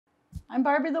I'm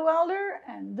Barbie the Welder,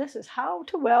 and this is how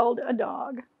to weld a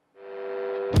dog.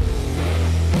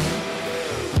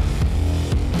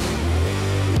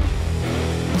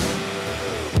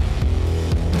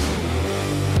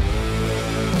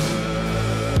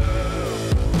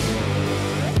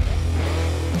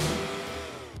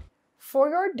 For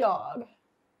your dog,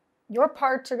 your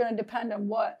parts are going to depend on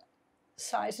what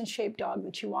size and shape dog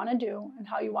that you want to do and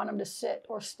how you want them to sit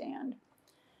or stand.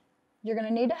 You're going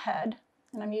to need a head,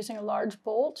 and I'm using a large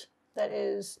bolt that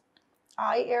is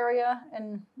eye area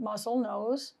and muzzle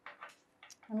nose.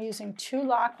 I'm using 2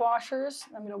 lock washers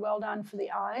I'm going to weld on for the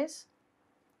eyes.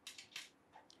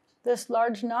 This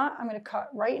large nut I'm going to cut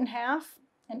right in half,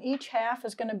 and each half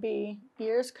is going to be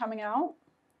ears coming out.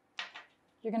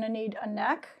 You're going to need a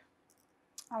neck.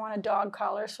 I want a dog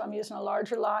collar, so I'm using a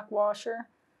larger lock washer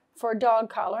for a dog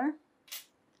collar.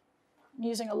 I'm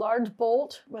using a large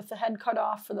bolt with the head cut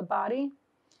off for the body.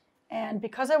 And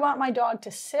because I want my dog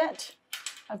to sit,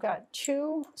 I've got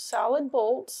 2 solid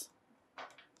bolts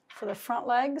for the front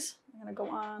legs. I'm going to go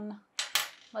on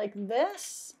like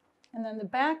this. And then the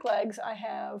back legs, I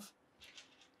have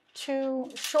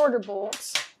 2 shorter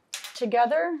bolts.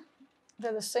 Together,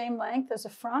 they're the same length as the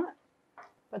front,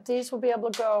 but these will be able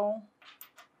to go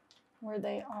where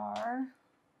they are,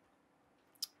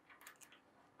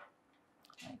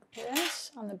 like this,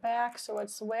 on the back. So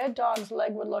it's the way a dog's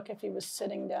leg would look if he was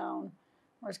sitting down,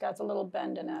 where it's got the little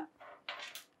bend in it.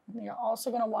 And you're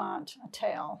also going to want a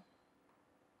tail,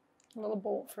 a little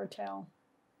bolt for a tail.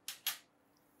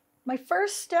 My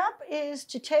first step is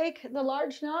to take the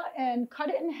large nut and cut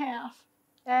it in half.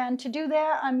 And to do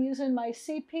that, I'm using my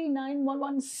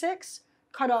CP9116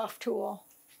 cutoff tool.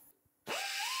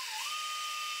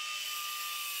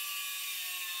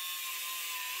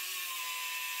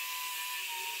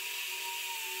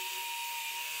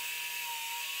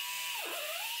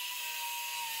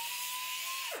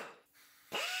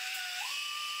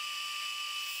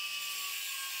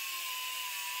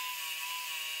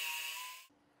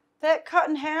 That cut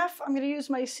in half, I'm going to use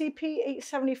my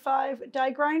CP875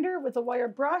 die grinder with a wire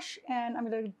brush, and I'm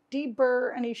going to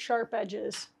deburr any sharp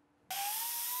edges.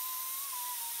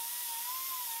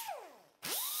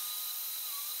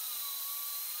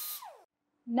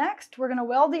 Next, we're going to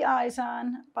weld the eyes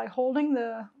on by holding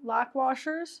the lock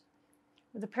washers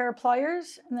with a pair of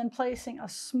pliers and then placing a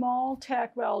small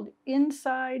tack weld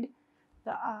inside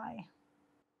the eye.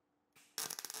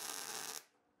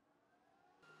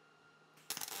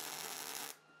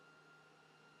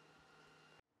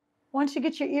 Once you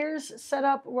get your ears set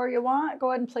up where you want, go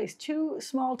ahead and place 2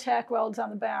 small tack welds on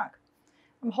the back.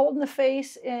 I'm holding the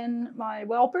face in my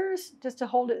welpers just to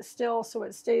hold it still so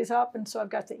it stays up, and so I've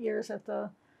got the ears at the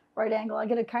right angle. I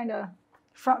get a kind of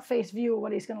front face view of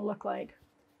what he's going to look like.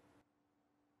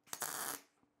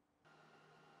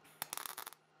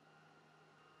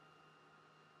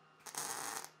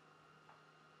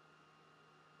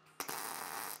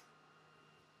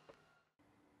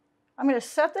 I'm going to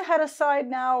set the head aside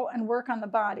now and work on the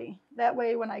body. That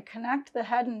way when I connect the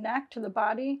head and neck to the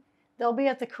body, they'll be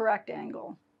at the correct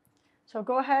angle. So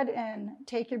go ahead and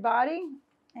take your body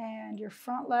and your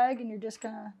front leg, and you're just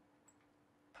going to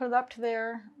put it up to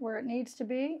there where it needs to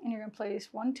be, and you're going to place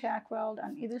 1 tack weld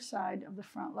on either side of the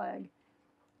front leg.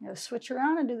 You're going to switch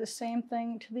around and do the same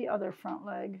thing to the other front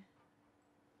leg.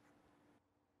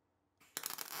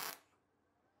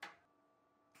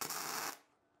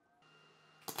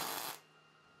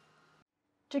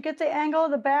 To get the angle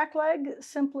of the back leg,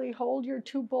 simply hold your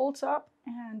 2 bolts up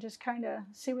and just kind of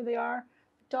see where they are.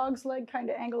 The dog's leg kind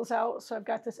of angles out, so I've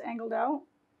got this angled out.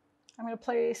 I'm going to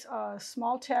place a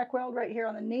small tack weld right here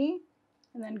on the knee,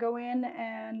 and then go in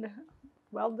and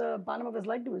weld the bottom of his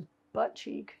leg to his butt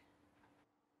cheek.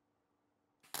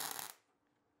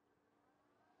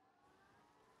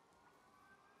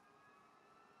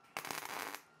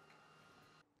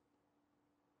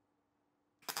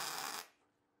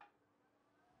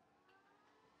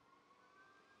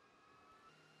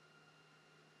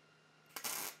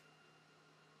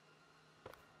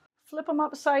 Flip him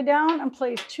upside down and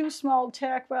place 2 small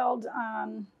tack welds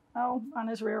on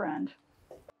his rear end.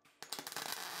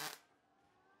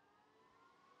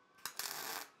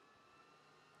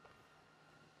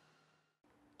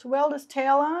 To weld his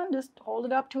tail on, just hold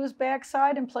it up to his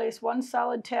backside and place 1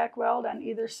 solid tack weld on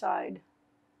either side.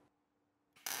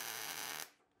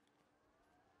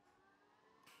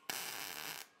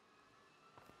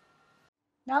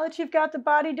 Now that you've got the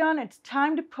body done, it's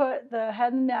time to put the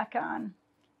head and neck on.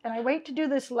 And I wait to do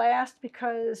this last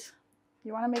because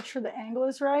you want to make sure the angle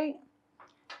is right.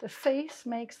 The face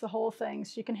makes the whole thing,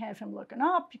 so you can have him looking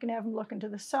up, you can have him looking to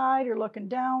the side or looking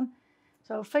down.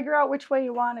 So figure out which way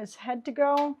you want his head to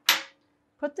go.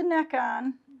 Put the neck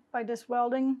on by just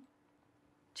welding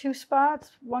 2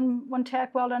 spots, one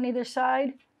tack weld on either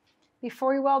side.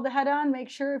 Before you weld the head on, make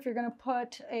sure if you're going to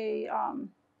put a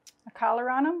collar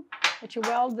on him, that you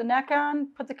weld the neck on,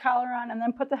 put the collar on, and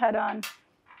then put the head on,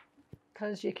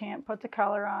 because you can't put the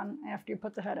collar on after you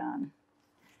put the head on.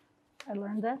 I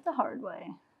learned that the hard way.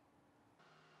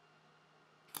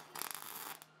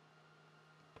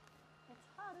 It's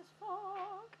hot as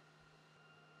fuck.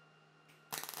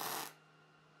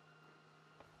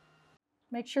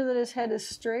 Make sure that his head is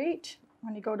straight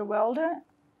when you go to weld it,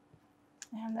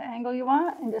 and the angle you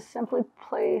want, and just simply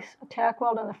place a tack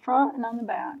weld on the front and on the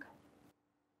back.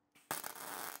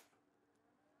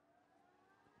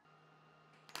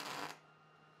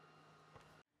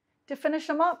 To finish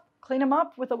them up, clean them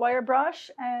up with a wire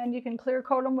brush, and you can clear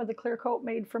coat them with a clear coat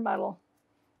made for metal.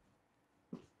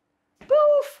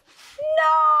 Boof!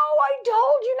 No! I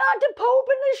told you not to poop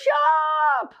in the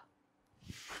shop!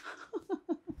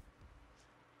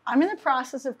 I'm in the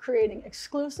process of creating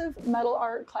exclusive metal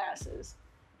art classes.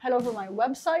 Head over to my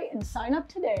website and sign up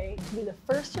today to be the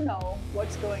first to know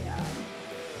what's going on.